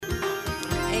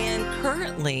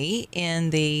currently in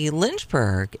the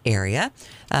Lynchburg area,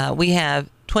 we have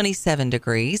 27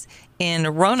 degrees. In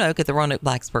Roanoke at the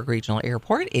Roanoke-Blacksburg Regional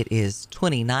Airport, it is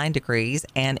 29 degrees.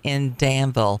 And in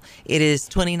Danville, it is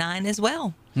 29 as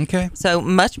well. Okay. So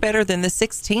much better than the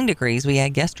 16 degrees we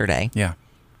had yesterday. Yeah.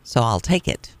 So I'll take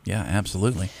it. Yeah,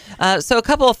 absolutely. So a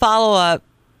couple of follow-up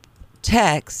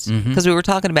texts, because we were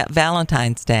talking about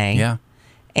Valentine's Day. Yeah.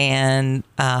 And,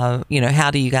 how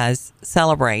do you guys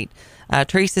celebrate?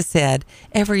 Teresa said,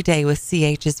 every day with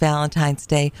CH is Valentine's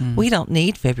Day. We don't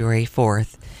need February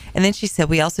 4th. And then she said,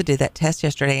 we also did that test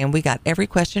yesterday, and we got every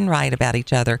question right about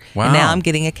each other. Wow. And now I'm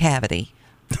getting a cavity,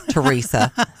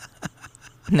 Teresa.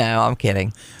 No, I'm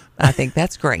kidding. I think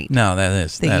that's great. No, that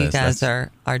is. That you guys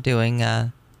are doing.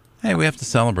 Hey, we have to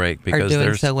celebrate because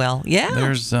there's so well. Yeah.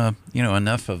 There's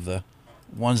enough of the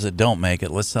ones that don't make it.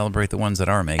 Let's celebrate the ones that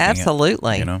are making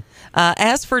Absolutely. it.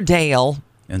 As for Dale,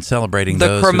 and celebrating the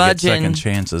those who get second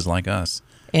chances like us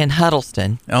in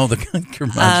Huddleston. Oh, the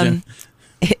curmudgeon.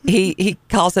 He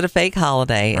calls it a fake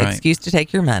holiday, Right. excuse to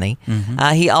take your money.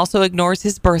 He also ignores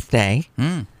his birthday,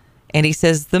 and he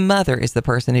says the mother is the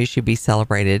person who should be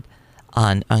celebrated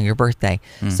on your birthday.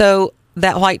 So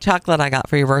that white chocolate I got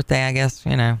for your birthday, I guess,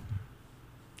 Hey.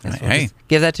 Just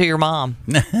give that to your mom,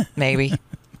 maybe.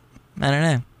 I don't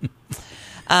know.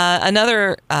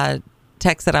 Another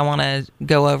text that I want to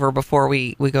go over before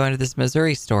we go into this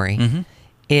Missouri story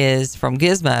is from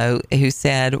Gizmo, who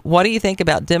said, what do you think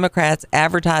about Democrats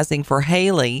advertising for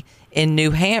Haley in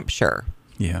New Hampshire?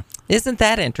 Yeah. Isn't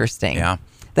that interesting? Yeah.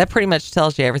 That pretty much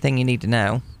tells you everything you need to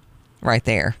know right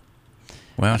there.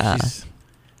 Well,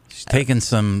 she's taken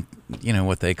some,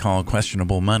 what they call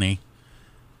questionable money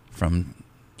from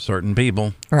certain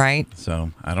people. Right. So,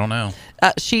 I don't know.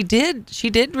 She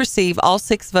did receive all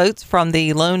 6 votes from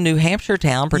the lone New Hampshire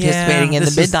town participating in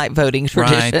the midnight voting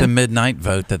tradition. Right, the midnight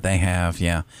vote that they have,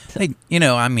 yeah.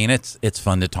 It's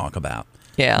fun to talk about.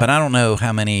 Yeah. But I don't know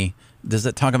how many, does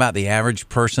it talk about the average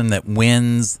person that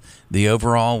wins the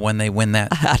overall when they win that?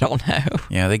 I don't know.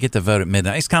 Yeah, they get to vote at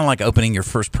midnight. It's kind of like opening your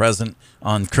first present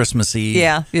on Christmas Eve.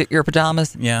 Yeah, your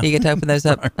pajamas. Yeah. You get to open those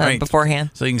up Right. beforehand.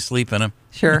 So you can sleep in them.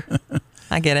 Sure.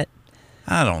 I get it.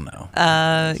 I don't know.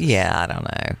 Yeah, I don't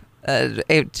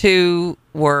know. 2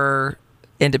 were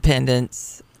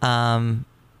independents, and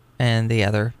the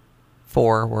other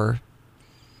 4 were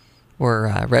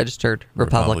registered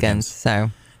Republicans.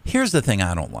 So here's the thing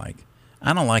I don't like.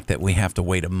 I don't like that we have to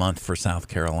wait a month for South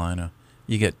Carolina.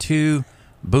 You get 2,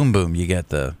 boom. You get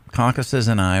the caucuses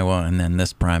in Iowa and then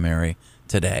this primary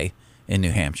today in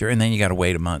New Hampshire, and then you got to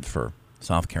wait a month for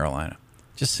South Carolina.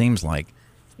 Just seems like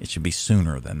it should be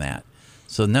sooner than that.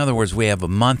 So in other words, we have a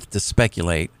month to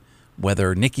speculate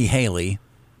whether Nikki Haley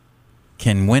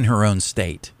can win her own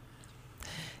state.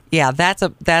 Yeah, that's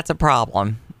a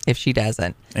problem if she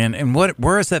doesn't. And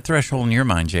where is that threshold in your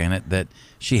mind, Janet, that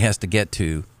she has to get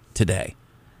to today?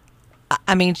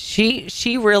 I mean, she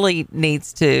really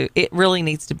needs to. It really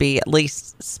needs to be at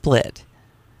least split.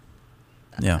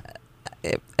 Yeah.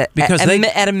 Because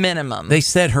at a minimum, they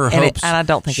said her hopes, and I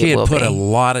don't think she it will had put be. a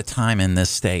lot of time in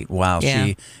this state while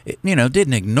she,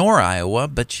 didn't ignore Iowa,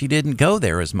 but she didn't go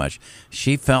there as much.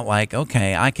 She felt like,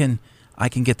 okay, I can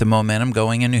get the momentum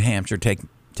going in New Hampshire,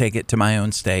 take it to my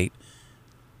own state.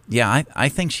 Yeah, I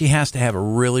think she has to have a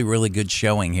really, really good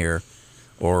showing here,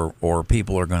 or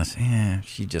people are going to say,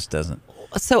 she just doesn't.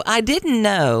 So I didn't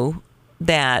know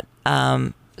that.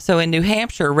 So in New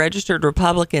Hampshire, registered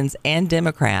Republicans and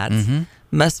Democrats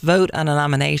must vote on a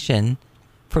nomination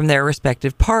from their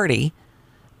respective party,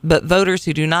 but voters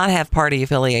who do not have party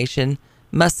affiliation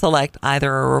must select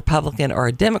either a Republican or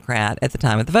a Democrat at the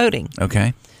time of the voting.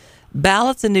 Okay.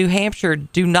 Ballots in New Hampshire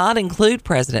do not include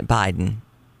President Biden.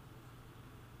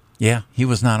 Yeah, he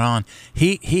was not on.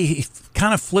 He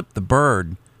kind of flipped the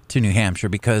bird to New Hampshire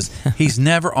because he's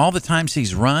never, all the times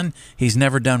he's run, he's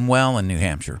never done well in New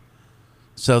Hampshire.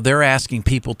 So they're asking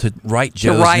people to write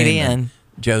Joe's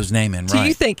name in. Do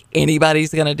you think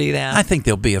anybody's going to do that? I think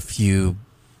there'll be a few.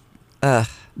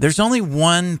 There's only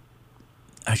one.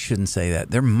 I shouldn't say that.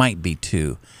 There might be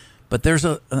 2, but there's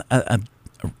a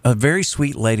very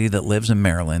sweet lady that lives in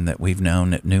Maryland that we've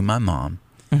known that knew my mom,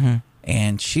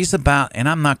 and she's about. And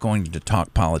I'm not going to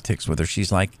talk politics with her.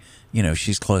 She's like,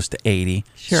 she's close to 80,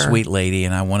 sure. Sweet lady,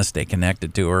 and I want to stay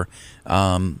connected to her.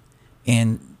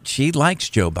 And she likes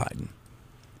Joe Biden.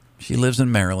 She lives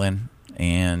in Maryland,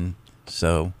 and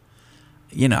so,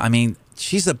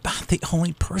 she's about the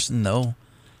only person, though,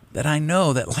 that I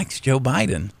know that likes Joe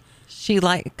Biden.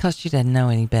 Because she doesn't know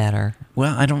any better.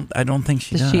 Well, I don't think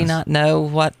she does. Does she not know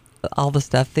what all the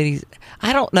stuff that he's.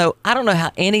 I don't know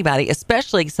how anybody,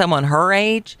 especially someone her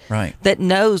age, right, that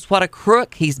knows what a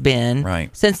crook he's been,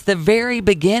 right, since the very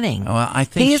beginning. Well, I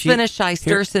think he has been a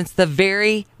shyster since the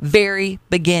very, very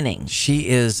beginning. She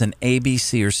is an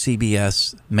ABC or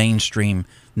CBS mainstream.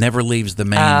 Never leaves the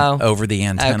main over the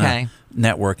antenna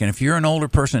network. And if you're an older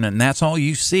person and that's all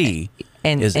you see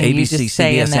is ABC,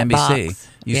 CBS, NBC,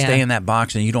 you stay in that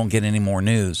box and you don't get any more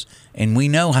news. And we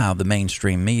know how the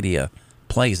mainstream media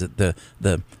plays it.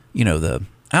 I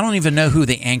don't even know who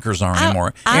the anchors are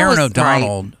anymore. Erin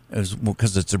O'Donnell,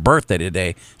 because it's her birthday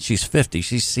today. She's 50.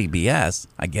 She's CBS,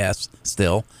 I guess,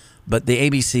 still. But the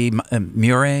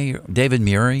ABC, David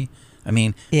Murray. I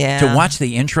mean, to watch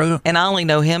the intro. And I only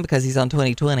know him because he's on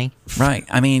 2020. Right.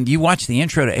 I mean, you watch the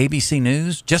intro to ABC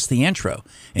News, just the intro,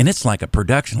 and it's like a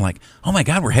production, like, oh my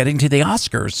God, we're heading to the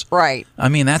Oscars. Right. I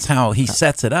mean, that's how he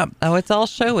sets it up. Oh, it's all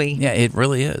showy. Yeah, it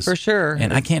really is. For sure.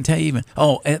 And I can't tell you even.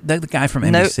 Oh, the guy from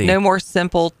NBC. No more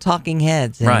simple talking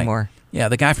heads anymore. Right. Yeah,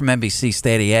 the guy from NBC,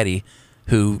 Steady Eddie,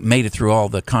 who made it through all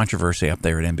the controversy up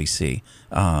there at NBC.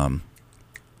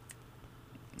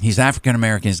 He's African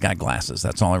American. He's got glasses.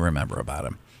 That's all I remember about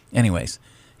him. Anyways,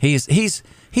 he's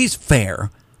fair,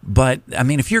 but I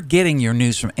mean, if you're getting your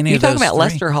news from any of those, you're talking about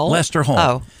Lester Holt. Lester Holt.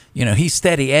 Oh, he's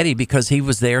Steady Eddie because he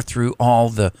was there through all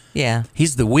the. Yeah.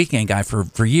 He's the weekend guy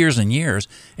for years and years.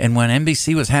 And when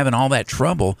NBC was having all that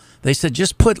trouble, they said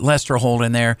just put Lester Holt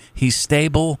in there. He's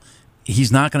stable.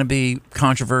 He's not going to be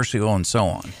controversial, and so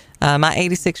on. My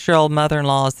 86-year-old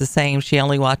mother-in-law is the same. She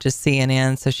only watches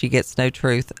CNN, so she gets no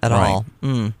truth at all.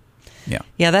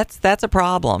 Yeah, that's a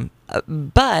problem.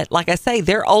 But like I say,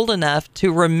 they're old enough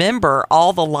to remember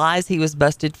all the lies he was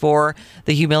busted for,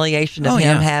 the humiliation of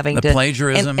him having the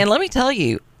plagiarism. And let me tell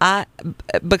you,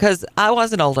 because I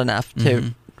wasn't old enough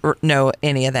to know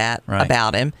any of that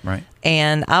about him. Right.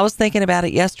 And I was thinking about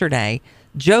it yesterday.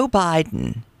 Joe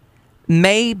Biden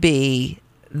may be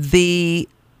the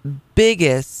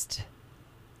biggest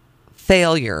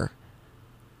failure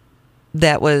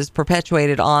that was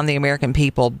perpetuated on the American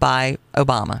people by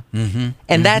Obama.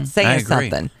 And that's saying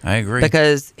something. I agree.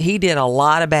 Because he did a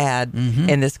lot of bad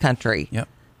in this country. Yep.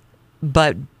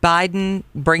 But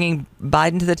bringing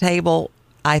Biden to the table,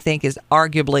 I think, is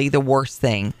arguably the worst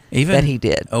thing that he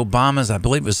did. Obama's, I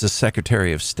believe it was the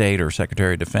Secretary of State or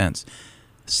Secretary of Defense,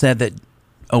 said that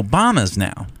Obama's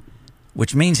now,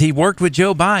 which means he worked with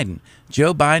Joe Biden.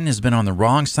 Joe Biden has been on the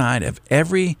wrong side of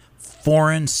every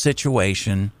foreign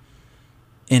situation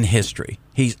in history.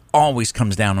 He always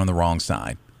comes down on the wrong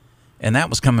side. And that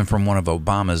was coming from one of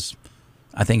Obama's,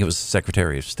 I think it was the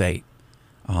Secretary of State.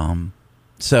 Biden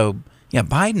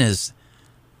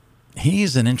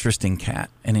he's an interesting cat,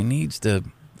 and he needs to,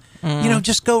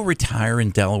 just go retire in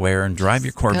Delaware and drive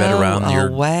your Corvette around your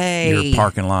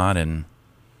parking lot and,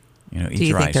 eat your ice cream. Do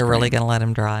you think they're really going to let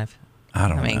him drive? I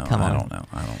don't know. Come on. I don't know.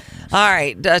 All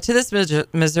right. To this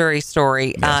Missouri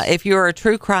story, yes. If you're a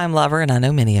true crime lover, and I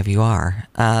know many of you are,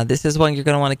 this is one you're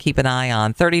going to want to keep an eye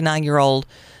on. 39-year-old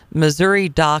Missouri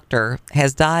doctor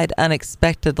has died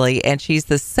unexpectedly, and she's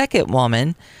the second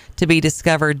woman to be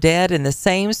discovered dead in the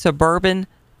same suburban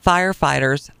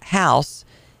firefighter's house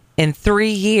in 3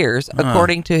 years,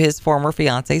 according to his former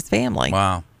fiance's family.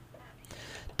 Wow.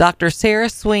 Dr. Sarah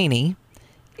Sweeney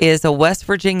is a West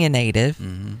Virginia native.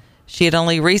 Mm-hmm. She had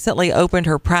only recently opened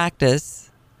her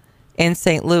practice in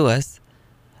St. Louis.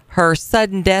 Her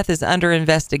sudden death is under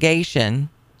investigation,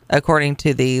 according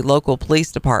to the local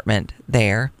police department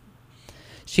there.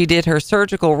 She did her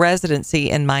surgical residency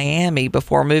in Miami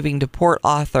before moving to Port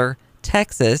Arthur,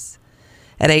 Texas.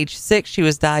 At age 6, she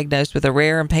was diagnosed with a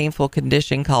rare and painful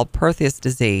condition called Perthes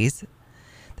disease.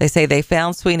 They say they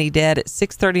found Sweeney dead at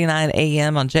 6:39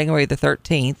 a.m. on January the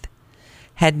 13th,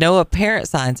 had no apparent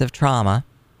signs of trauma.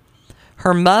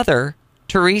 Her mother,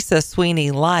 Teresa Sweeney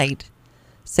Light,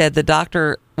 said the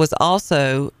doctor was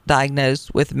also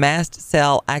diagnosed with mast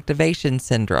cell activation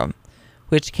syndrome,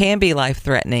 which can be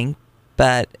life-threatening,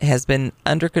 but has been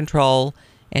under control,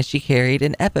 and she carried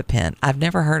an EpiPen. I've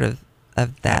never heard of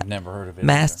that. I've never heard of it.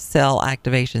 Mast cell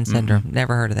activation syndrome. Mm-hmm.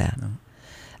 Never heard of that.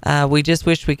 No. We just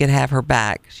wish we could have her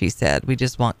back, she said. We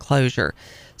just want closure.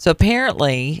 So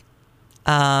apparently,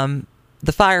 the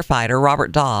firefighter,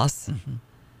 Robert Doss,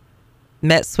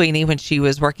 met Sweeney when she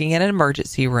was working in an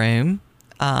emergency room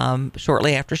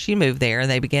shortly after she moved there,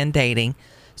 and they began dating.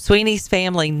 Sweeney's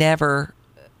family never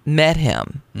met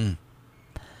him.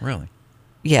 Really?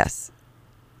 Yes.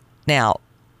 Now,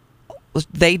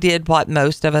 they did what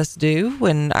most of us do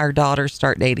when our daughters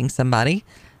start dating somebody.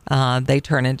 They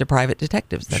turn into private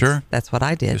detectives. That's what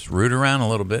I did. Just root around a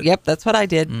little bit. Yep, that's what I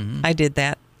did. I did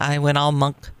that. I went all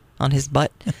monk on his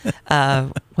butt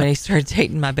when he started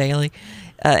dating my Bailey.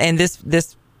 And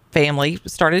this family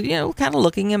started, kind of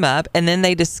looking him up. And then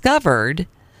they discovered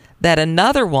that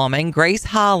another woman, Grace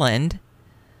Holland,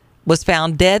 was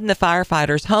found dead in the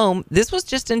firefighter's home. This was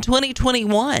just in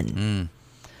 2021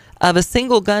 of a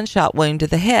single gunshot wound to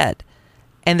the head.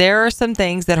 And there are some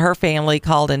things that her family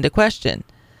called into question.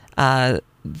 They're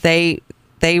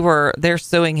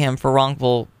suing him for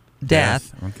wrongful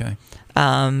death. Okay.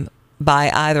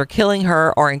 By either killing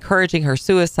her or encouraging her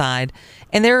suicide.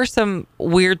 And there are some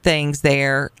weird things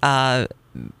there.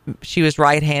 She was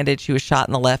right-handed. She was shot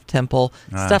in the left temple.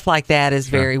 Stuff like that is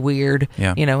very weird,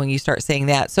 when you start seeing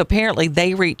that. So apparently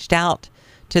they reached out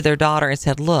to their daughter and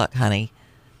said, look, honey,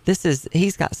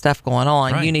 he's got stuff going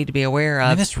on. Right. You need to be aware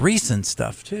of. And it's recent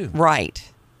stuff, too.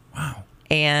 Right. Wow.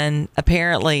 And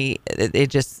apparently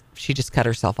she just cut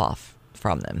herself off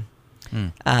from them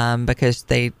because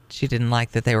she didn't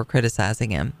like that they were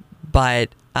criticizing him.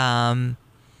 But, and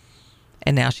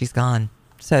now she's gone.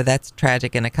 So that's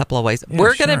tragic in a couple of ways. Yeah,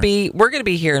 we're gonna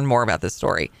be hearing more about this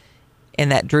story in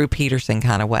that Drew Peterson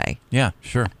kind of way. Yeah,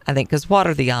 sure. I think because what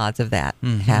are the odds of that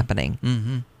happening?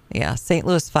 Mm-hmm. Yeah, St.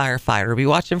 Louis firefighter. Be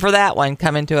watching for that one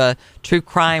coming to a true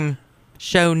crime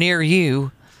show near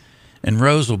you. And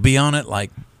Rose will be on it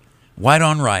like white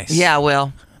on rice. Yeah,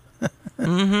 well.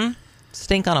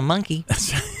 Stink on a monkey.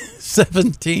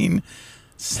 717.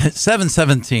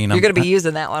 You're going to be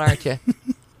using that one, aren't you?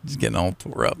 Just getting all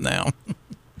tore up now.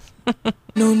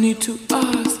 No need to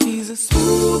ask, he's a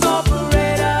smooth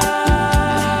operator.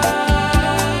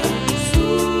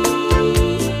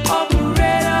 Smooth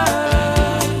operator.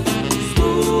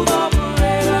 Smooth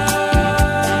operator.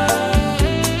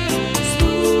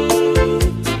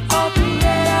 Smooth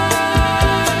operator.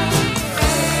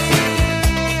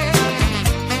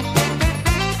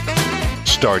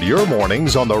 Start your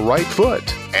mornings on the right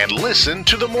foot and listen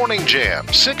to the Morning Jam,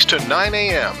 6 to 9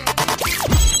 a.m.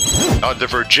 on the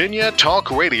Virginia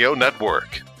Talk Radio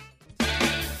Network.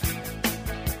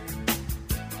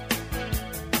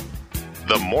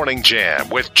 The Morning Jam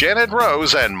with Janet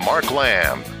Rose and Mark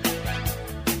Lamb.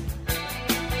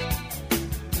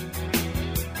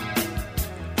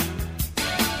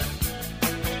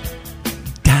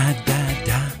 Da da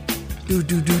da, do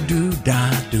do do do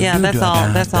da do. Yeah,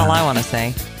 that's all I want to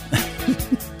say.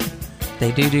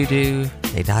 They do,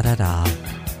 they da da da.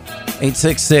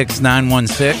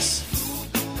 866-916.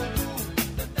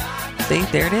 See,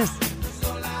 there it is.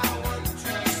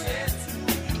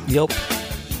 Yup.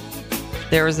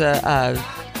 There was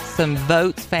some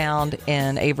votes found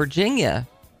in a Virginia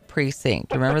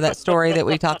precinct. Remember that story that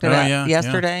we talked about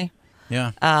yesterday?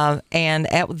 Yeah. And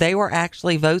they were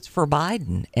actually votes for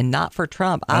Biden and not for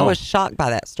Trump. I was shocked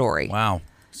by that story. Wow.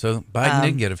 So Biden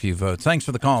did get a few votes. Thanks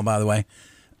for the call, by the way.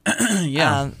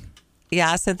 Yeah,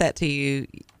 I sent that to you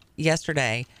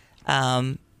yesterday.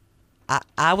 I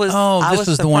was. Oh, this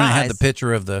is surprised. the one that had the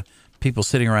picture of the people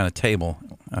sitting around a table.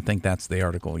 I think that's the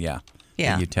article. Yeah.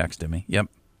 Yeah. That you texted me. Yep.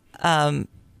 And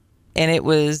it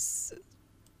was.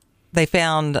 They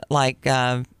found like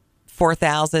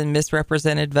 4,000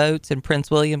 misrepresented votes in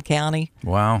Prince William County.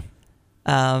 Wow.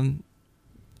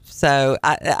 So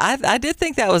I did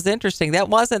think that was interesting. That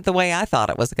wasn't the way I thought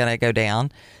it was going to go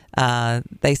down.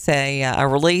 They say a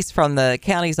release from the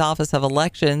county's Office of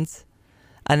Elections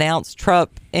announced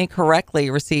Trump incorrectly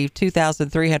received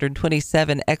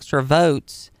 2,327 extra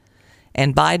votes,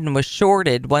 and Biden was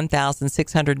shorted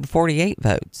 1,648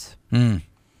 votes.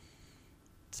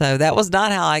 So that was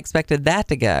not how I expected that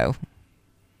to go.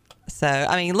 So,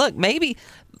 I mean, look, maybe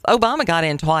Obama got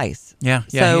in twice. Yeah.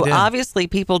 So obviously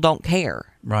people don't care.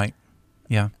 Right.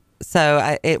 Yeah.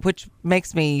 So which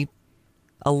makes me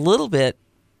a little bit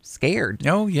scared.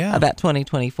 Oh yeah. About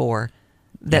 2024,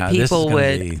 that people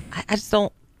would. I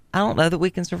don't know that we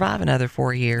can survive another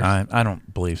 4 years. I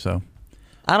don't believe so.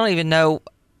 I don't even know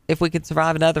if we could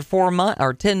survive another 4 months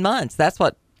or 10 months. That's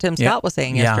what Tim Scott was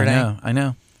saying yesterday. Yeah, I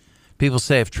know. People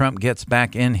say if Trump gets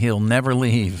back in, he'll never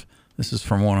leave. This is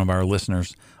from one of our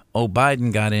listeners. Oh,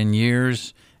 Biden got in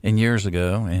years and years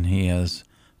ago, and he has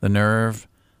the nerve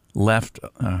left.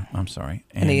 I'm sorry.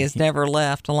 And he has never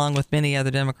left, along with many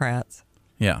other Democrats.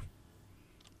 Yeah.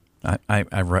 I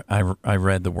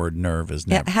read the word nerve as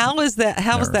never. Yeah, how is that?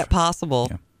 How is that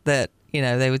possible that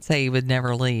they would say he would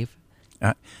never leave?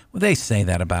 Well, they say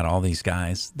that about all these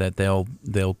guys, that they'll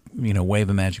wave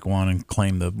a magic wand and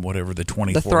claim the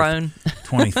 24th the throne,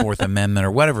 24th Amendment or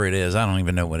whatever it is. I don't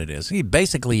even know what it is.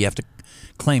 Basically, you have to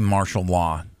claim martial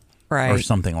law, right, or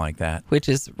something like that, which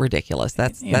is ridiculous.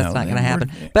 That's not going to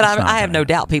happen. But I have no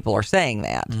doubt people are saying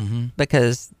that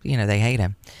because they hate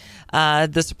him.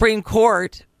 The Supreme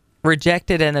Court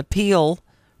rejected an appeal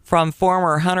from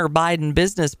former Hunter Biden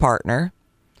business partner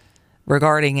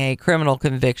regarding a criminal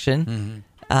conviction.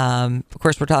 Of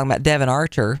course, we're talking about Devin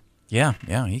Archer. Yeah,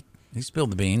 he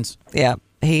spilled the beans. Yeah,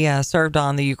 he served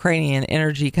on the Ukrainian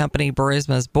energy company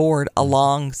Burisma's board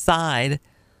alongside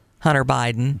Hunter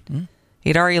Biden.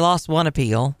 He'd already lost one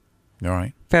appeal. All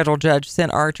right. Federal judge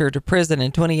sent Archer to prison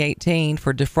in 2018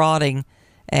 for defrauding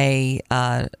a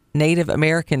Native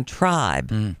American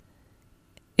tribe,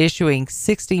 issuing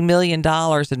 $60 million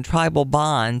in tribal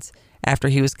bonds after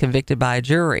he was convicted by a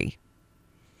jury.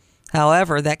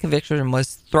 However, that conviction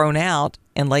was thrown out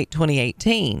in late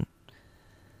 2018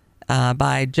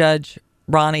 by Judge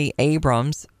Ronnie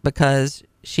Abrams because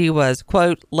she was,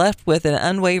 quote, left with an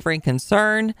unwavering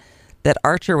concern that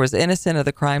Archer was innocent of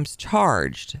the crimes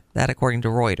charged, that according to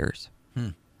Reuters.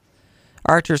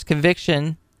 Archer's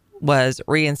conviction was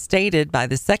reinstated by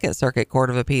the Second Circuit Court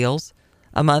of Appeals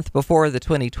a month before the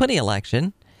 2020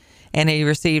 election, and he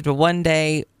received a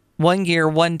 1-year,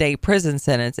 1-day prison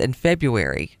sentence in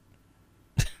February,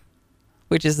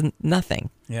 which is nothing.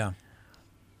 Yeah.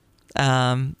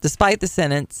 Despite the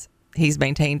sentence, he's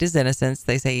maintained his innocence.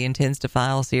 They say he intends to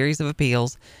file a series of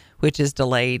appeals, which has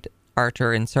delayed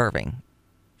Archer in serving.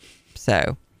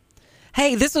 So,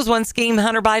 hey, this was one scheme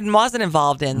Hunter Biden wasn't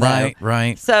involved in, though.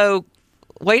 Right. So,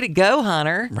 way to go,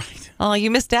 Hunter. Right. Oh,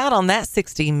 you missed out on that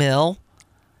 $60 million.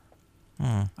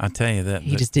 I tell you that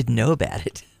He just didn't know about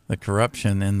it. the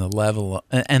corruption and the level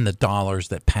and the dollars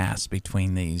that pass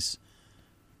between these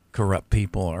corrupt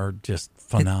people are just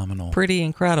phenomenal. It's pretty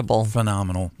incredible.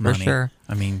 Phenomenal For money. sure.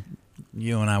 I mean,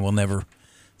 you and I will never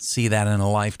see that in a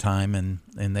lifetime, and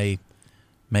they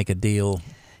make a deal.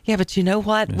 Yeah, but you know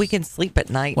what? We can sleep at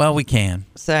night. Well, we can.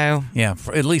 So, Yeah,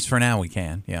 at least for now we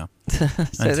can. Yeah. so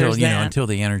until there's that. until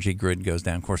the energy grid goes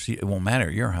down. Of course, it won't matter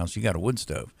at your house. You got a wood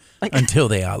stove. Until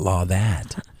they outlaw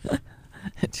that.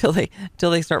 until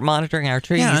they start monitoring our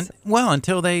trees. Yeah,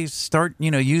 until they start,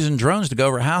 using drones to go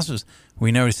over houses.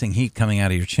 We're noticing heat coming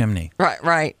out of your chimney.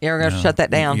 Right. You're going to shut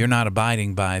that down. You're not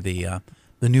abiding by the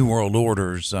New World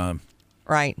Orders.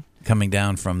 Right. Coming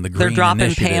down from the Green They're dropping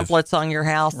Initiative. pamphlets on your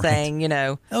house saying,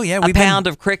 Oh, yeah, a pound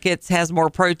of crickets has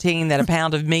more protein than a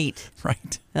pound of meat.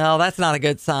 Right. Oh, that's not a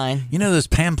good sign. Those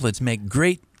pamphlets make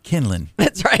great kindling.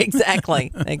 That's right.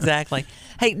 Exactly. Exactly.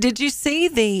 Hey, did you see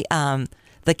the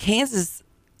Kansas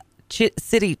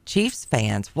City Chiefs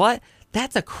fans? What?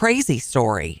 That's a crazy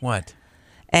story. What?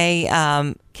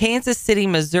 A Kansas City,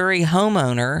 Missouri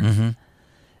homeowner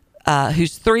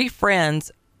whose 3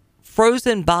 friends'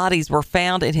 frozen bodies were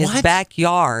found in his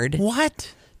backyard.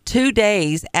 What? 2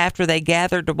 days after they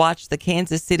gathered to watch the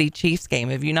Kansas City Chiefs game.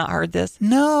 Have you not heard this?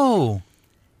 No.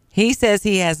 He says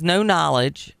he has no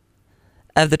knowledge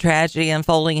of the tragedy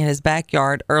unfolding in his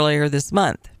backyard earlier this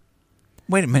month.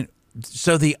 Wait a minute.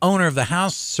 So the owner of the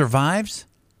house survives?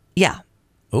 Yeah.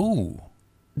 Oh.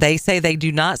 They say they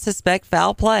do not suspect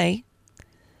foul play.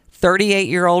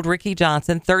 38-year-old Ricky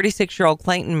Johnson, 36-year-old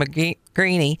Clayton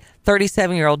McGreeny,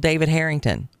 37-year-old David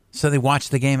Harrington. So they watched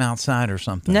the game outside or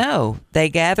something? No. They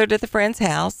gathered at the friend's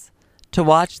house to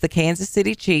watch the Kansas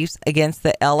City Chiefs against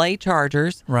the L.A.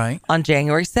 Chargers on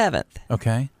January 7th.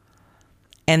 Okay.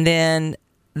 And then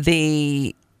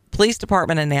the police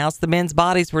department announced the men's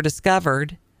bodies were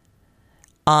discovered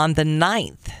on the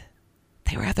 9th.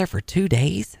 They were out there for 2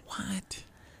 days. What?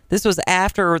 This was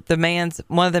after one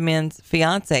of the men's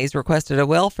fiancés requested a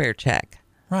welfare check.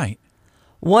 Right.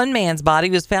 One man's body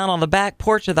was found on the back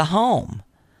porch of the home.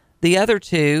 The other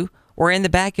 2 were in the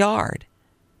backyard.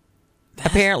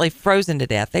 Apparently frozen to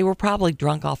death. They were probably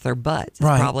drunk off their butts.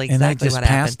 That's probably exactly and they just what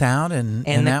happened. passed out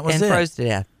and that was it. And froze to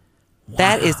death. Wow.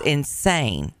 That is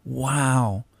insane.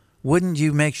 Wow. Wouldn't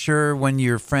you make sure when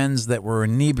your friends that were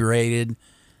inebriated,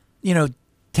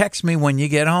 text me when you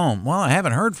get home? Well, I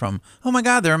haven't heard from them. Oh, my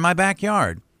God, they're in my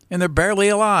backyard, and they're barely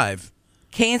alive.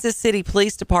 Kansas City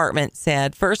Police Department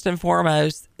said, first and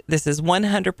foremost, this is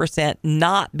 100%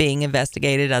 not being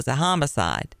investigated as a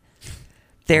homicide.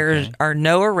 There are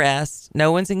no arrests,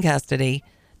 no one's in custody,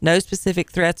 no specific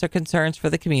threats or concerns for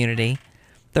the community.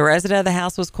 The resident of the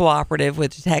house was cooperative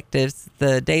with detectives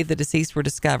the day the deceased were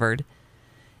discovered.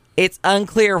 It's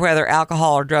unclear whether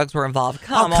alcohol or drugs were involved.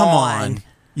 Come on.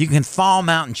 You can thaw them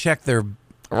out and check their...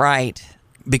 Right.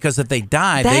 Because if they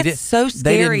died, so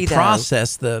scary, they didn't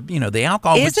process the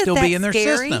alcohol would still be in their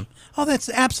scary? system. Oh, that's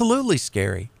absolutely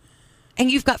scary. And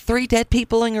you've got 3 dead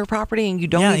people in your property and you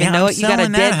don't even know it. You got a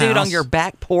dead dude on your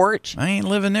back porch. I ain't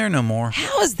living there no more.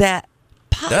 How is that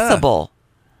possible?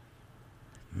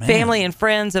 Family and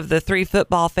friends of the 3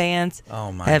 football fans.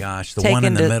 Oh my gosh, the one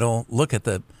in the middle. Look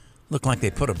like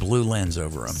they put a blue lens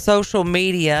over them. Social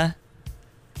media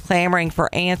clamoring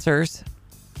for answers.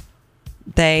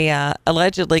 They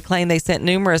allegedly claim they sent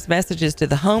numerous messages to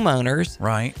the homeowners.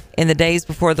 Right. In the days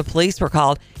before the police were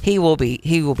called, he will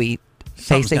be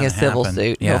facing a civil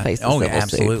suit. Yeah. He'll face a civil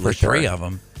absolutely. suit for sure. 3 of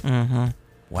them. Mm-hmm.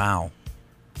 Wow.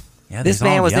 Yeah, this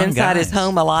man was inside guys. his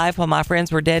home alive while my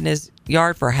friends were dead in his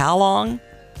yard for how long?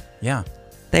 Yeah.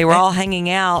 They were all hanging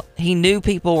out. He knew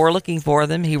people were looking for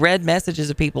them. He read messages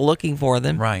of people looking for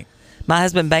them. Right. My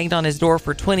husband banged on his door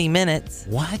for 20 minutes.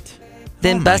 What?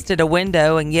 Then busted a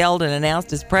window and yelled and announced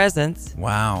his presence.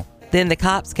 Wow. Then the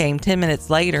cops came 10 minutes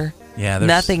later. Yeah,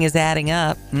 nothing is adding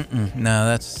up.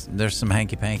 No, there's some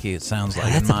hanky-panky, it sounds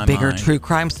like. That's a bigger true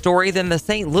crime story than the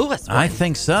St. Louis one. I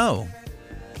think so.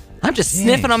 I'm just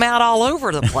sniffing them out all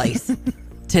over the place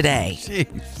today.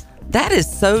 Jeez. That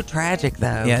is so tragic,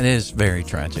 though. Yeah, it is very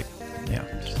tragic. Yeah.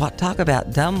 Talk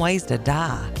about dumb ways to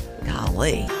die.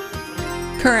 Golly.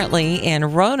 Currently in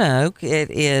Roanoke,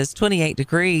 it is 28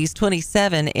 degrees,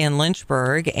 27 in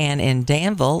Lynchburg, and in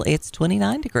Danville, it's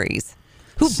 29 degrees.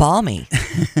 Who balmy?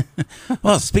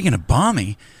 Well, speaking of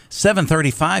balmy,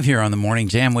 7:35 here on the Morning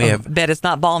Jam. We have. Bet it's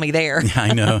not balmy there. Yeah,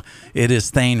 I know. It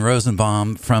is Thane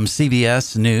Rosenbaum from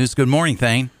CBS News. Good morning,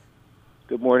 Thane.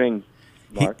 Good morning,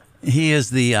 Mark. He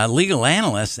is the legal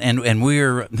analyst, and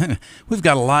we've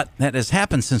got a lot that has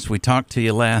happened since we talked to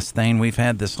you last, Thane. We've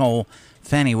had this whole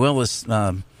Fannie Willis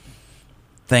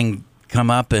thing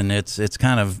come up, and it's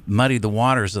kind of muddied the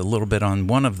waters a little bit on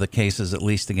one of the cases, at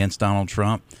least against Donald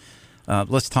Trump.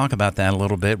 Let's talk about that a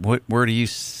little bit. Where do you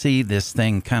see this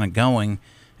thing kind of going,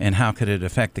 and how could it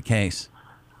affect the case?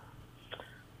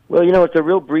 Well, it's a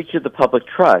real breach of the public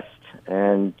trust,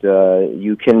 and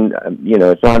you can,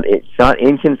 it's not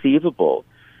inconceivable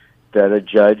that a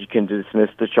judge can dismiss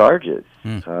the charges.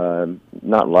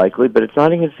 Not likely, but it's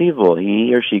not inconceivable.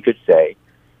 He or she could say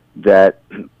that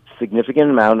significant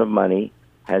amount of money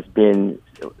has been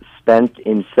spent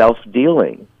in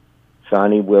self-dealing.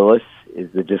 Fannie Willis is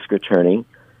the district attorney.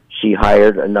 She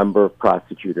hired a number of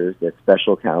prosecutors as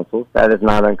special counsels. That is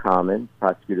not uncommon.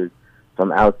 Prosecutors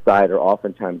from outside are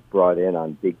oftentimes brought in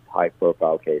on big,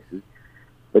 high-profile cases.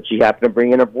 But she happened to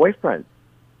bring in her boyfriend,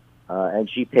 and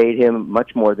she paid him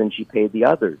much more than she paid the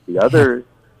others. The others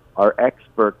are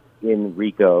experts in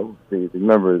RICO.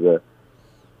 Remember,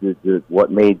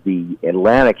 what made the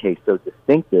Atlanta case so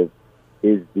distinctive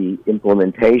is the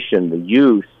implementation, the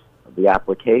use, the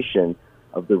application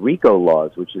of the RICO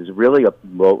laws, which is really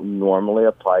normally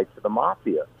applied to the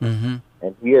mafia. Mm-hmm.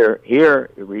 And here,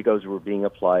 RICOs were being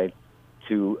applied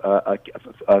to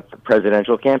a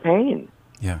presidential campaign.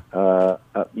 Yeah.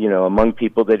 Among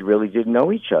people that really didn't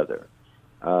know each other.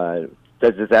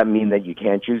 Does that mean that you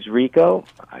can't use RICO?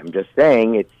 I'm just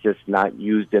saying it's just not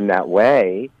used in that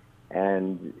way,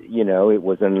 and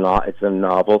it's a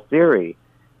novel theory.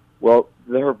 Well,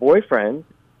 her boyfriend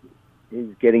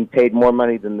is getting paid more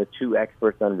money than the two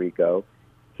experts on RICO.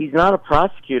 He's not a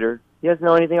prosecutor. He doesn't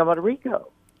know anything about RICO.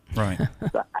 Right.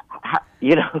 So,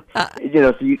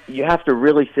 so you have to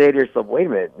really say to yourself, wait a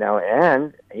minute now,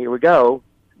 and here we go.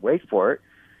 Wait for it.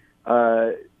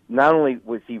 Not only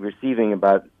was he receiving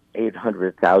about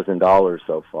 $800,000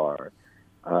 so far,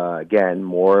 again,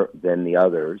 more than the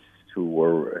others who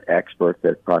were experts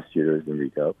as prosecutors in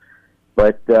RICO,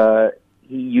 but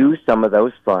he used some of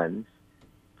those funds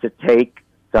to take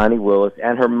Fannie Willis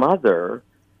and her mother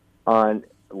on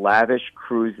lavish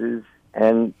cruises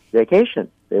and vacations.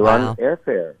 They were on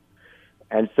airfare.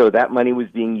 And so that money was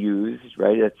being used,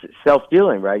 right? It's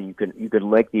self-dealing, right? You could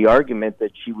make the argument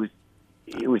that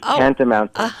it was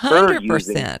tantamount to her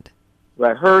using, 100%.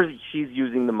 right? She's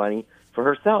using the money for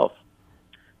herself.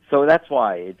 So that's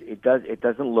why it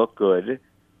doesn't look good.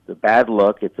 The bad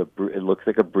look. It looks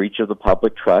like a breach of the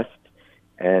public trust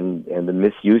and the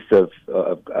misuse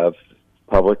of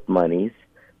public monies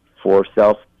for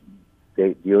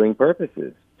self-dealing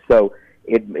purposes. So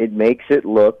it makes it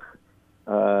look.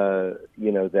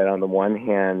 That on the one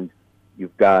hand,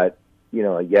 you've got,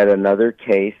 yet another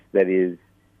case that is,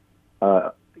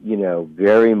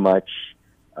 very much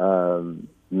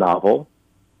novel.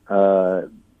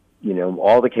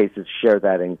 All the cases share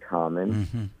that in common.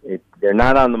 Mm-hmm. They're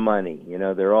not on the money.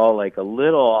 They're all like a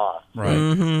little off. Right.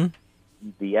 Mm-hmm.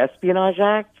 The Espionage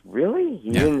Act, really? He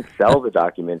didn't sell the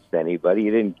documents to anybody. He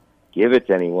didn't give it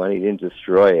to anyone. He didn't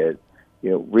destroy it.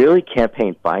 Really,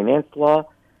 campaign finance law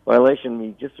violation.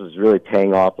 He just was really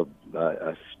paying off a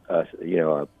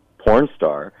porn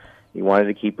star. He wanted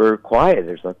to keep her quiet.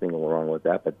 There's nothing wrong with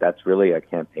that, but that's really a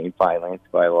campaign finance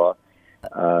bylaw,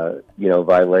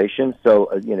 violation. So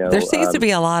there seems to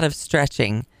be a lot of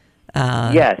stretching.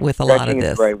 Yes, with a lot of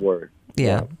this. Is the right word.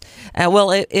 Yeah.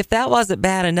 Well, if that wasn't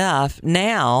bad enough,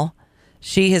 now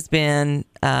she has been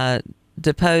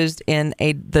deposed in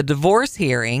the divorce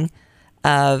hearing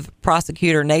of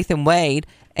prosecutor Nathan Wade.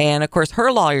 And, of course,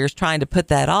 her lawyer's trying to put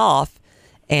that off,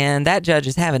 and that judge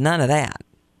is having none of that.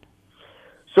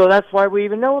 So that's why we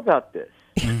even know about this.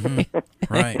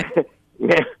 Mm-hmm. Right.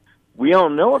 Yeah, we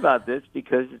don't know about this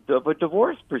because of a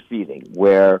divorce proceeding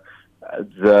where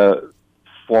the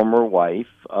former wife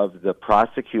of the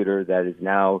prosecutor that is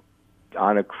now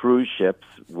on a cruise ship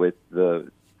with the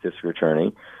district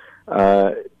attorney,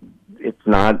 it's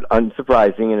not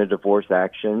unsurprising in a divorce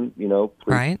action,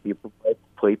 right. people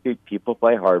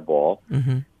play hardball,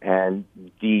 mm-hmm. and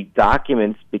the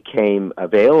documents became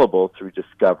available through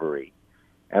discovery.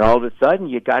 And all of a sudden,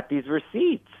 you got these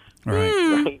receipts.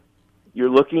 Right? You're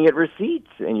looking at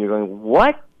receipts, and you're going,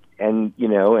 what? And,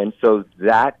 and so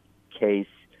that case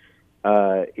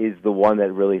is the one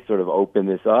that really sort of opened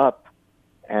this up.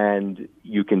 And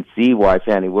you can see why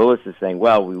Fannie Willis is saying,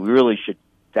 well,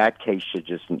 that case should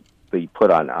just be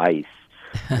put on ice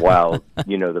while,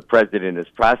 the president is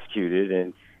prosecuted.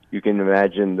 And you can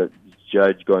imagine the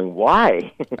judge going,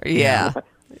 why? Yeah.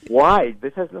 Why?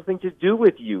 This has nothing to do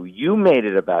with you. You made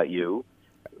it about you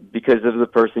because of the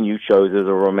person you chose as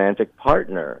a romantic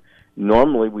partner.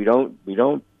 Normally, we don't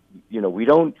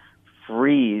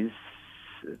freeze,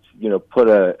 put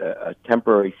a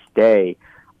temporary stay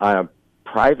on a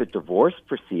private divorce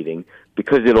proceeding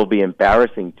because it'll be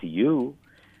embarrassing to you.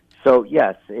 So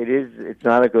yes, it's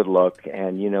not a good look.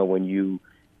 And when you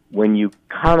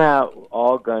come out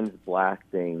all guns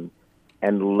blasting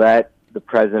and let the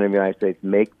President of the United States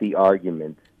make the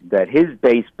argument that his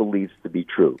base believes to be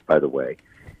true, by the way,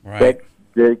 that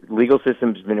the legal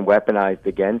system's been weaponized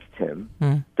against him,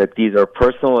 that these are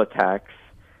personal attacks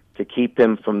to keep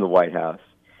him from the White House,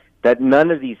 that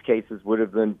none of these cases would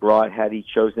have been brought had he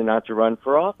chosen not to run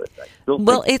for office.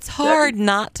 Well, it's hard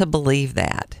not to believe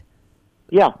that.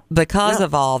 Yeah. Because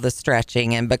of all the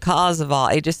stretching and because of all,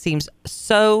 it just seems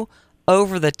so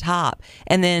over the top.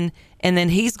 And then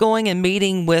he's going and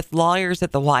meeting with lawyers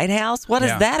at the White House. What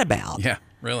is that about? Yeah,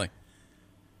 really.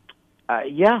 And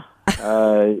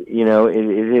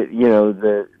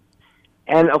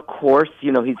of course,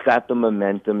 he's got the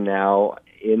momentum now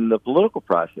in the political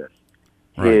process.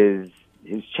 Right.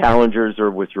 His challengers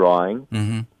are withdrawing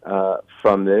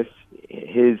from this.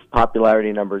 His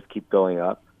popularity numbers keep going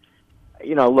up.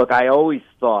 Look, I always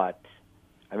thought,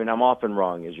 I'm often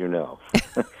wrong, as you know,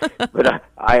 but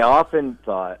I often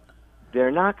thought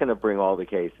they're not going to bring all the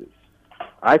cases.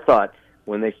 I thought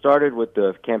when they started with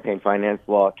the campaign finance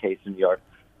law case in New York,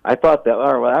 I thought that,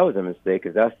 that was a mistake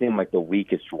because that seemed like the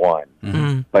weakest one.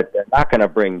 Mm-hmm. But they're not going to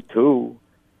bring 2.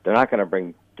 They're not going to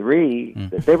bring 3.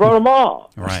 Mm-hmm. They wrote them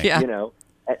all. Right. Yeah.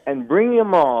 And bringing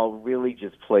them all really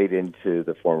just played into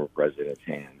the former president's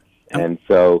hands. And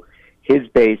so his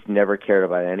base never cared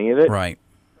about any of it. Right.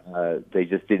 They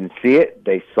just didn't see it.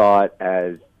 They saw it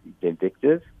as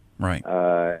vindictive. Right.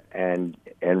 And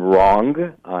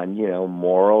wrong on,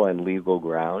 moral and legal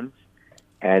grounds.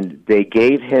 And they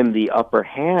gave him the upper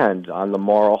hand on the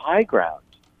moral high ground.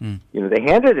 They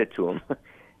handed it to him.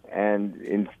 And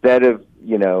instead of,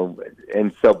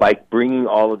 and so by bringing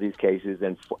all of these cases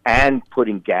and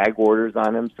putting gag orders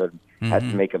on him, so had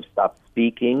to make him stop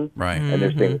speaking. Right. And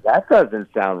they're saying, that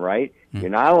doesn't sound right. You're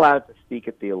not allowed to speak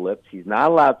at the ellipse. He's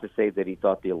not allowed to say that he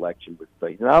thought the election was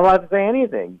stolen. He's not allowed to say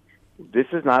anything. This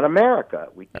is not America.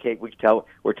 We're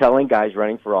telling guys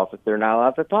running for office they're not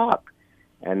allowed to talk.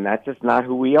 And that's just not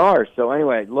who we are. So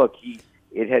anyway, look,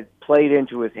 it had played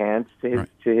into his hands to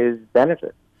his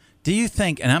benefit. Do you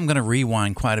think, and I'm going to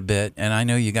rewind quite a bit, and I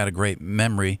know you got a great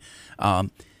memory.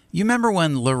 You remember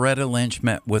when Loretta Lynch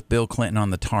met with Bill Clinton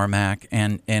on the tarmac,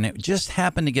 and it just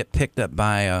happened to get picked up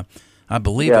by, I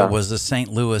believe it was a St.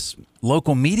 Louis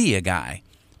local media guy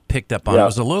picked up on it. It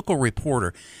was a local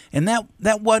reporter. And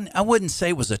that wasn't, I wouldn't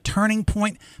say was a turning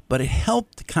point, but it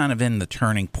helped kind of in the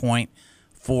turning point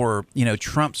for,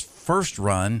 Trump's first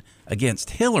run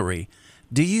against Hillary.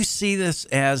 Do you see this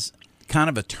as kind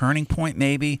of a turning point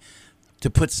maybe to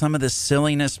put some of this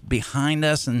silliness behind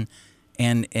us and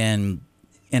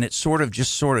it sort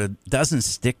of doesn't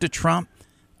stick to Trump?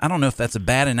 I don't know if that's a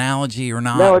bad analogy or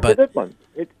not. No, it's a good one.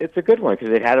 It's a good one because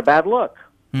it had a bad look,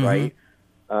 right?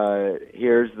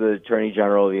 Here's the Attorney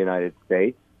General of the United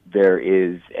States. There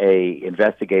is a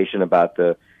investigation about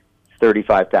the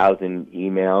 35,000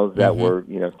 emails that were,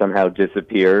 somehow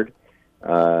disappeared.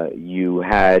 You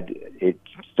had it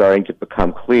starting to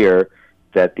become clear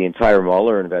that the entire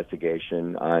Mueller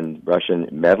investigation on Russian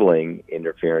meddling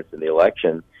interference in the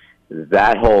election,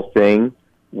 that whole thing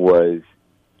was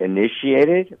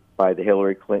initiated by the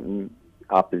Hillary Clinton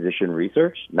opposition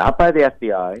research, not by the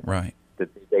FBI. Right.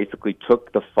 that they basically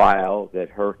took the file that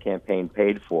her campaign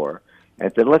paid for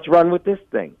and said, let's run with this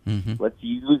thing. Let's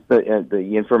use the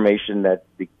information that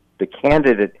the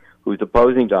candidate who's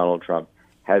opposing Donald Trump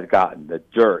has gotten, the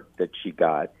dirt that she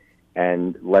got,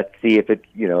 and let's see if it,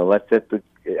 let's let the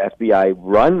FBI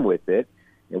run with it.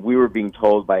 And we were being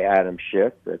told by Adam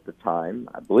Schiff at the time,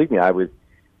 believe me, I was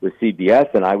with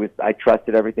CBS, and I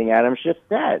trusted everything Adam Schiff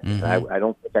said. I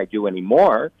don't think I do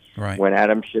anymore. Right. When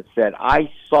Adam Schiff said,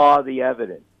 I saw the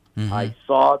evidence. I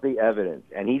saw the evidence.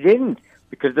 And he didn't,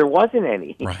 because there wasn't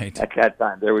any at that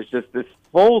time. There was just this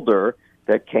folder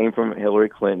that came from Hillary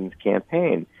Clinton's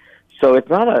campaign. So it's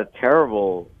not a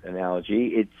terrible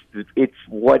analogy. It's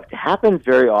what happens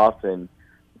very often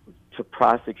to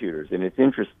prosecutors, and it's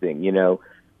interesting.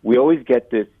 We always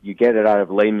get this. You get it out of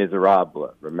Les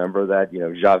Miserables. Remember that?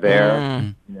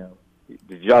 Javert.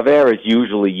 Javert is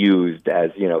usually used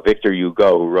as Victor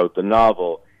Hugo, who wrote the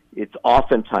novel. It's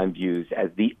oftentimes used as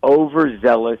the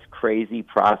overzealous, crazy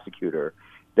prosecutor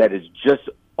that is just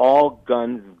all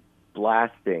guns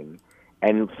blasting,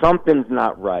 and something's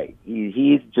not right.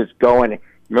 He's just going.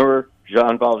 Remember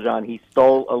Jean Valjean? He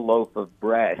stole a loaf of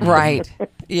bread. Right.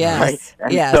 Yes. Right?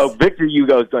 And yes. so Victor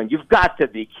Hugo's going, you've got to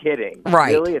be kidding.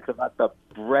 Right. Really? It's about the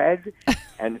bread?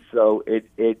 And so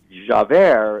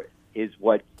Javert is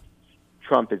what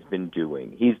Trump has been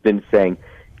doing. He's been saying,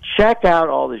 check out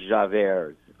all the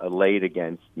Javerts laid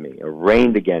against me,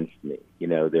 arraigned against me.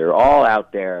 They're all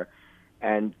out there.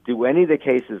 And do any of the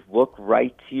cases look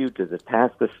right to you? Does it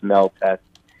pass the smell test?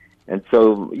 And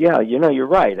so, yeah, you're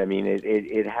right. I mean,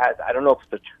 it has, I don't know if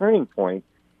it's a turning point,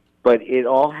 but it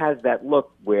all has that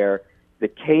look where the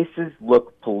cases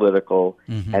look political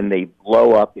and they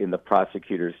blow up in the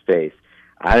prosecutor's face.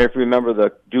 I don't know if you remember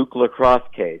the Duke Lacrosse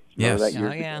case. Yes. That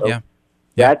years ago? Yeah.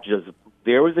 That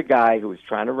there was a guy who was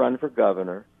trying to run for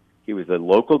governor. He was a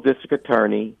local district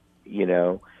attorney.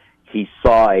 He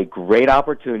saw a great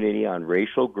opportunity on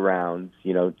racial grounds,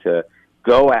 to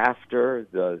go after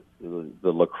the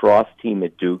lacrosse team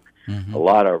at Duke. A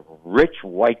lot of rich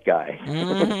white guys,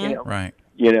 Right.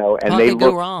 And How they could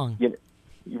go wrong?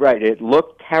 Right. It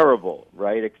looked terrible,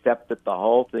 right? Except that the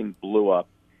whole thing blew up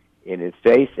in his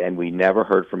face, and we never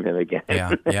heard from him again.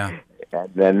 Yeah. And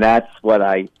then that's what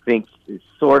I think is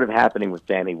sort of happening with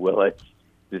Fannie Willis.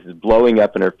 This is blowing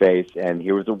up in her face, and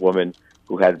here was a woman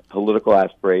who had political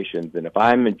aspirations. And if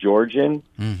I'm a Georgian,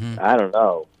 I don't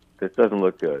know. This doesn't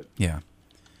look good. Yeah.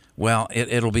 Well,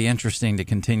 it'll be interesting to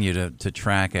continue to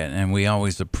track it, and we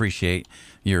always appreciate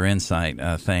your insight,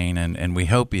 Thane, and we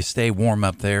hope you stay warm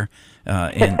up there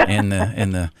in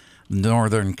the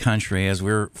northern country as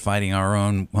we're fighting our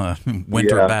own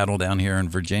winter battle down here in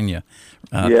Virginia.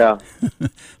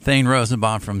 Thane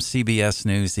Rosenbaum from CBS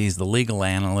News. He's the legal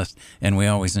analyst, and we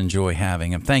always enjoy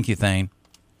having him. Thank you, Thane.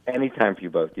 Anytime for you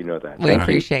both. You know that. We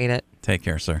appreciate it. Take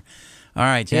care, sir. All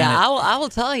right, Janet. Yeah, I will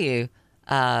tell you,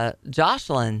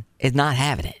 Jocelyn is not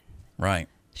having it. Right.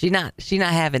 She's not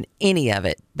having any of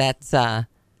it. That's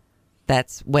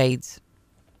Wade's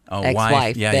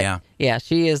ex-wife. Yeah.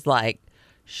 She is like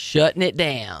shutting it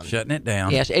down.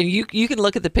 Yeah, and you can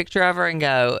look at the picture of her and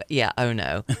go, yeah, oh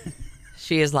no.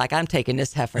 She is like, I'm taking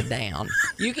this heifer down.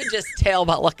 You can just tell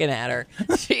by looking at her.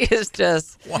 She is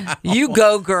just, you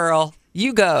go, girl.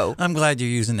 You go. I'm glad you're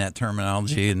using that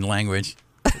terminology and language.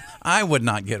 I would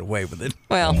not get away with it.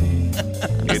 Well,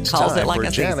 it's time for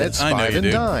Janet's 5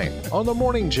 and Dine on the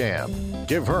Morning Jam.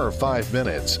 Give her 5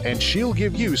 minutes, and she'll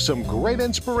give you some great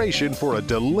inspiration for a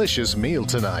delicious meal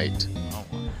tonight.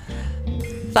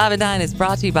 5 and Dine is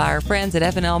brought to you by our friends at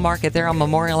F&L Market. They're on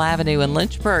Memorial Avenue in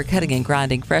Lynchburg, cutting and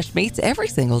grinding fresh meats every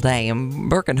single day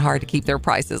and working hard to keep their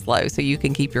prices low so you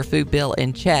can keep your food bill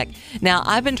in check. Now,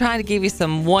 I've been trying to give you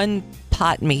some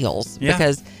one-pot meals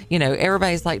because,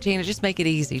 everybody's like, Gina, just make it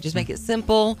easy. Just make it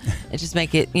simple and just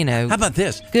make it, How about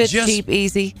this? Good, just cheap,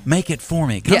 easy. Make it for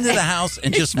me. Come to the house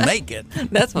and just make it.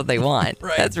 That's what they want.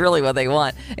 Right. That's really what they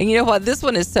want. And you know what? This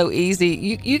one is so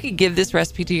easy. You could give this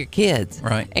recipe to your kids.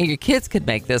 Right. And your kids could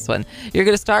make this one. You're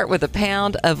going to start with a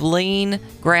pound of lean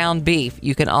ground beef.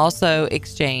 You can also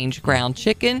exchange ground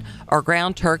chicken or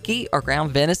ground turkey or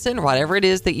ground venison, whatever it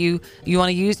is that you want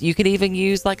to use. You could even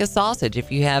use like a sausage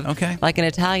if you have like an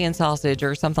Italian sausage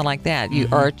or something like that,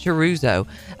 or a chorizo.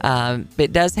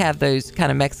 It does have those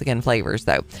kind of Mexican flavors,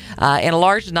 though. In a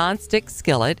large nonstick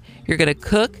skillet, you're going to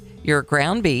cook your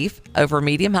ground beef over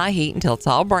medium-high heat until it's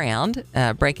all browned,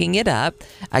 breaking it up.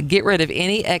 Get rid of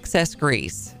any excess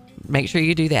grease. Make sure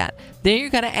you do that. Then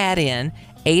you're going to add in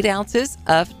 8 ounces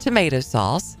of tomato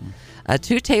sauce,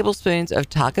 2 tablespoons of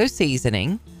taco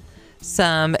seasoning,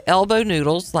 some elbow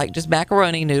noodles, like just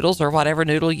macaroni noodles or whatever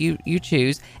noodle you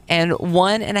choose, and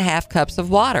 1.5 cups of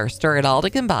water. Stir it all to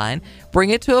combine,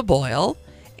 bring it to a boil,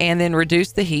 and then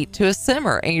reduce the heat to a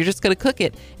simmer. And you're just going to cook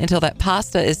it until that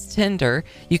pasta is tender.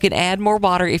 You can add more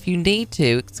water if you need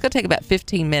to. It's going to take about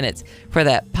 15 minutes for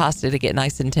that pasta to get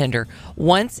nice and tender.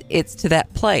 Once it's to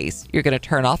that place, you're going to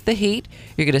turn off the heat.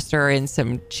 You're going to stir in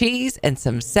some cheese and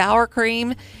some sour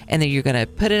cream, and then you're going to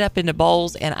put it up into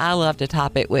bowls. And I love to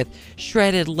top it with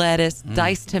shredded lettuce,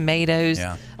 diced tomatoes,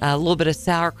 a little bit of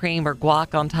sour cream or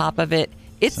guac on top of it.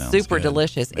 It's super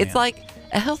delicious. Man. It's like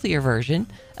a healthier version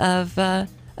of the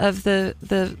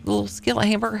little skillet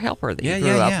hamburger helper that you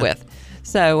grew up with.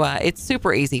 So it's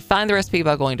super easy. Find the recipe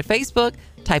by going to Facebook,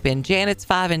 type in Janet's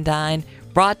 5 and Dine,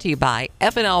 brought to you by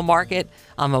F&L Market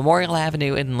on Memorial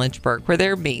Avenue in Lynchburg, where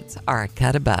their meats are a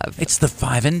cut above. It's the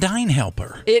 5 and Dine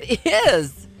helper. It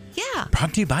is. Yeah.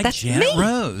 Brought to you by Janet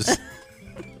Rose.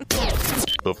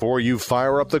 Before you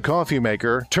fire up the coffee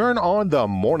maker, turn on the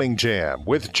Morning Jam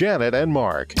with Janet and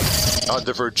Mark on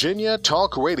the Virginia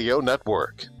Talk Radio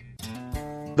Network.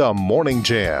 The Morning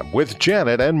Jam with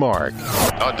Janet and Mark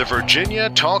on the Virginia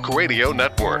Talk Radio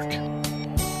Network.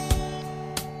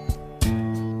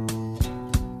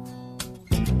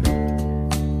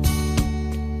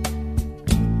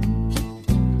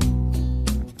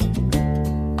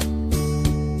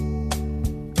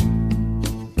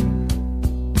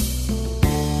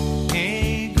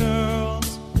 Hey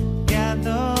girls,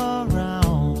 gather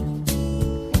round.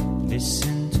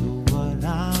 Listen to what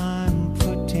I'm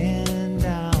putting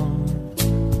down.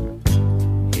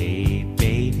 Hey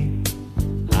baby,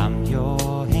 I'm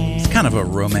your hand. It's kind of a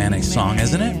romantic song,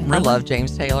 isn't it? Really? I love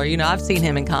James Taylor. You know, I've seen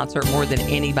him in concert more than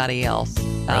anybody else.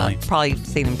 Really? Probably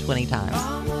seen him 20 times.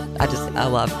 I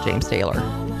love James Taylor.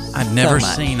 I've never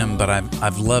seen him, but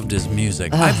I've loved his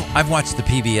music. I've watched the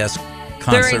PBS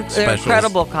concert specials. They're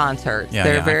incredible concerts.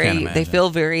 Yeah, they feel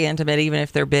very intimate, even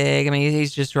if they're big. I mean,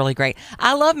 he's just really great.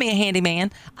 I love me a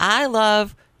handyman. I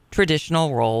love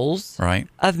traditional roles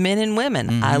of men and women.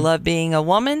 Mm-hmm. I love being a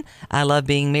woman. I love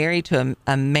being married to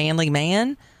a manly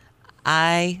man.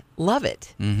 I love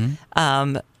it.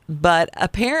 Mm-hmm. But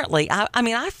apparently,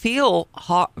 I feel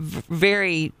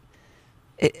very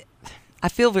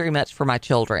much for my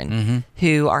children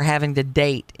who are having to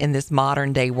date in this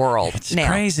modern day world. It's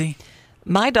crazy.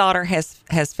 My daughter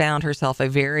has found herself a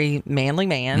very manly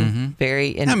man.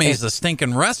 Mm-hmm. He's a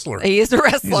stinking wrestler. He is a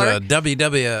wrestler. He's a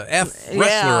WWF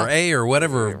wrestler, A or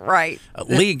whatever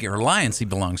league or alliance he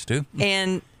belongs to.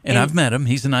 And I've met him.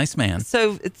 He's a nice man.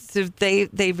 So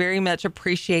they very much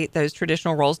appreciate those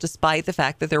traditional roles, despite the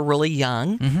fact that they're really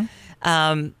young.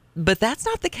 Mm-hmm. But that's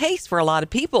not the case for a lot of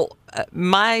people.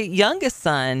 My youngest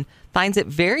son finds it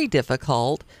very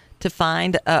difficult to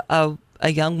find a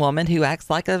young woman who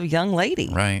acts like a young lady,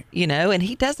 right? You know, and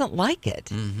he doesn't like it.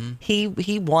 Mm-hmm.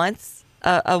 He wants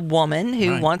a woman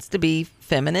who wants to be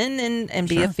feminine and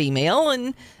be a female,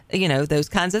 and you know, those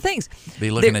kinds of things.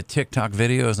 Be looking at TikTok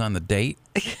videos on the date,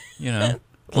 you know.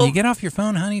 Can you get off your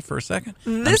phone, honey, for a second?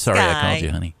 I'm sorry I called you,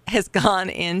 honey. Has gone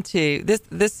into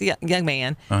this young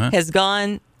man has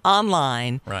gone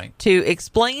online to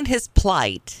explain his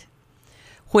plight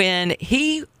when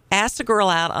he asked a girl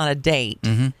out on a date.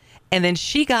 Mm-hmm. And then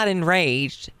she got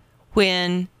enraged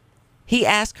when he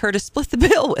asked her to split the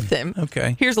bill with him.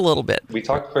 Okay. Here's a little bit. We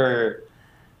talked for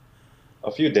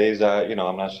a few days. I'm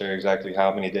not sure exactly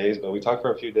how many days, but we talked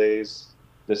for a few days,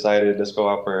 decided let's go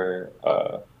out for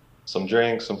some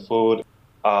drinks, some food.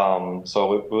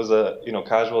 So it was a,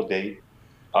 casual date.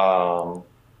 To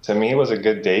me, it was a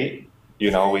good date.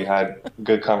 We had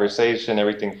good conversation.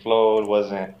 Everything flowed.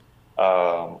 Wasn't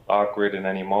awkward in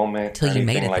any moment. Until you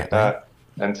made it like that.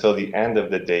 Until the end of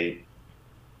the date,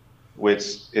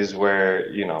 which is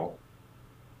where,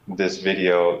 this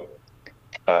video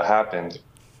happened.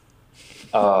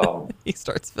 He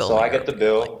starts filming. So I get the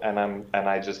bill and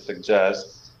I just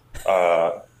suggest,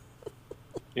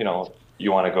 you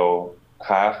want to go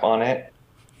half on it.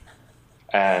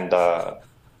 And the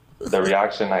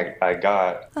reaction I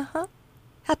got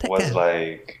was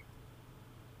like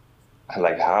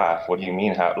half. What do you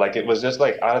mean half? Like, it was just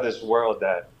like out of this world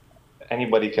that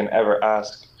anybody can ever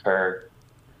ask her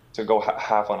to go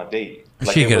half on a date.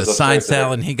 Like, she got a side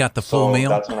salad and he got the full meal.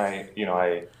 That's when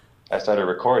I started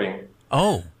recording.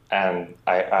 Oh. And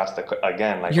I asked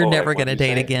again, like, you're never going to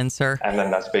date again, sir. And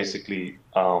then that's basically,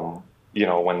 when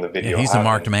the video he's happened. A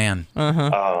marked man.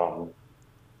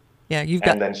 Yeah, you've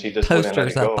got and then she just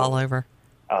posters up all over.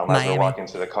 As we're walking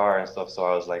to the car and stuff, so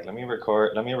I was like, let me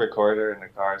record her in the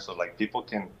car so like people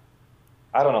can,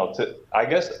 I don't know, I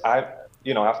guess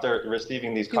after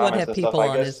receiving these comments and stuff,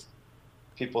 I guess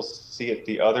people see it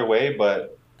the other way,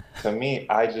 but to me,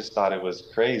 I just thought it was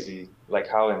crazy. Like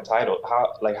how entitled,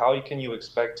 how can you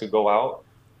expect to go out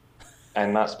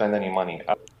and not spend any money?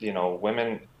 You know,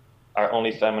 women are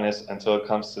only feminists until it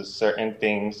comes to certain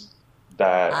things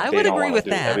that I they would don't agree want with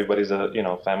to do. that. Everybody's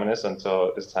a feminist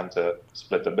until it's time to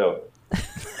split the bill.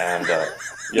 And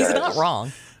he's not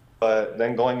wrong. But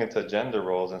then going into gender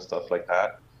roles and stuff like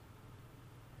that,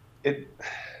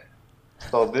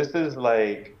 so this is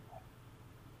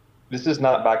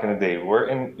not back in the day. We're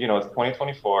in, it's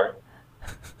 2024.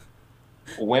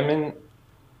 Women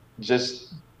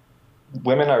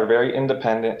are very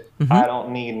independent. Mm-hmm. I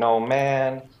don't need no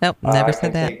man. Nope, never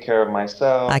said that. I can take care of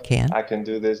myself. I can. I can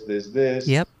do this.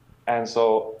 Yep. And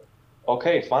so,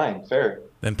 okay, fine, fair.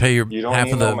 Then pay your you don't half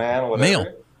need of the no man, whatever.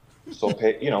 meal. So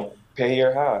pay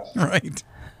your half. Right.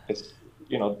 It's,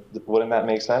 wouldn't that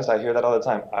make sense? I hear that all the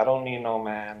time. I don't need no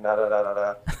man, da da da da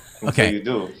da. Okay. You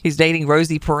do. We's dating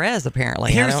Rosie Perez,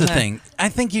 apparently. Here's the thing. I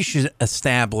think you should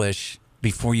establish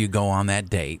before you go on that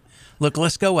date. Look,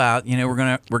 let's go out.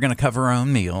 We're gonna cover our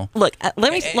own meal. Look,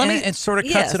 let me. It sort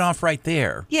of cuts it off right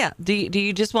there. Yeah. Do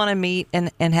you just want to meet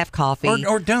and have coffee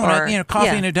or donut? Coffee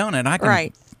and a donut. I can.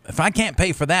 Right. If I can't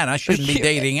pay for that, I shouldn't be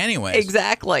dating anyways.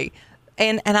 Exactly.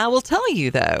 And I will tell you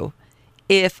though,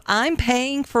 if I'm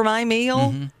paying for my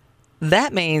meal,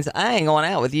 that means I ain't going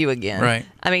out with you again. Right.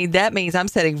 I mean, that means I'm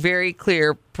setting very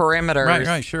clear perimeters.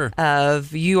 Right, sure.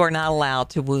 Of you are not allowed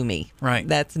to woo me. Right.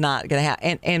 That's not going to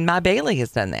happen. And my Bailey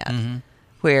has done that,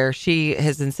 where she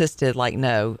has insisted, like,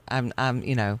 no, I've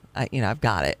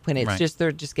got it. When it's just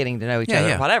they're just getting to know each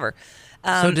other, whatever.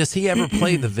 So does he ever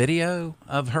play the video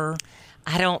of her?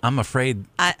 I don't. I'm afraid.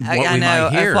 I we know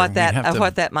might hear, of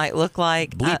what that might look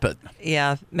like. Bleep it.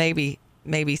 Yeah, maybe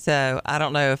so. I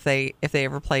don't know if they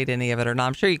ever played any of it or not.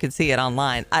 I'm sure you can see it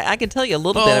online. I can tell you a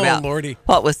little bit about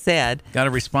what was said. Got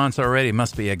a response already.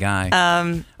 Must be a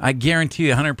guy. I guarantee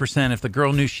you 100% if the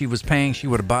girl knew she was paying, she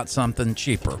would have bought something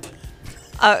cheaper.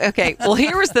 Okay. Well,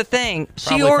 here was the thing.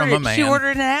 She ordered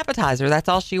an appetizer. That's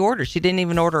all she ordered. She didn't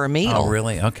even order a meal. Oh,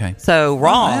 really? Okay. So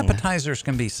wrong. Well, appetizers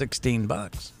can be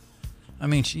 $16. I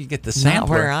mean, you get the sampler. Not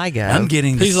where I go. I'm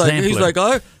getting the sampler. He's like,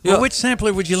 oh, yeah. Well, which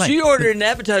sampler would you like? She ordered an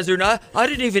appetizer, and I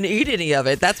didn't even eat any of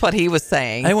it. That's what he was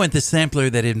saying. I want the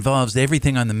sampler that involves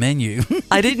everything on the menu.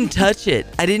 I didn't touch it.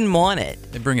 I didn't want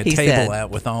it. They bring a table out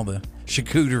with all the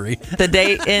charcuterie. The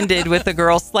date ended with the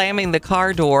girl slamming the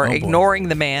car door, ignoring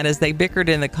the man as they bickered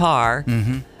in the car.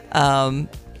 Mm-hmm.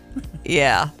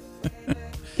 Yeah.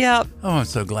 Yep. Oh, I'm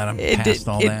so glad I'm past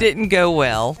all that. It didn't go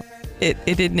well. It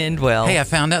didn't end well. Hey, I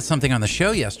found out something on the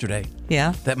show yesterday.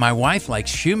 Yeah? That my wife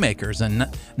likes shoemakers, and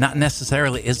not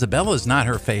necessarily Isabella's not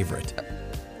her favorite.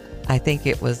 I think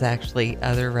it was actually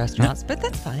other restaurants, but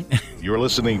that's fine. You're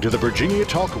listening to the Virginia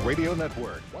Talk Radio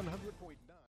Network. 100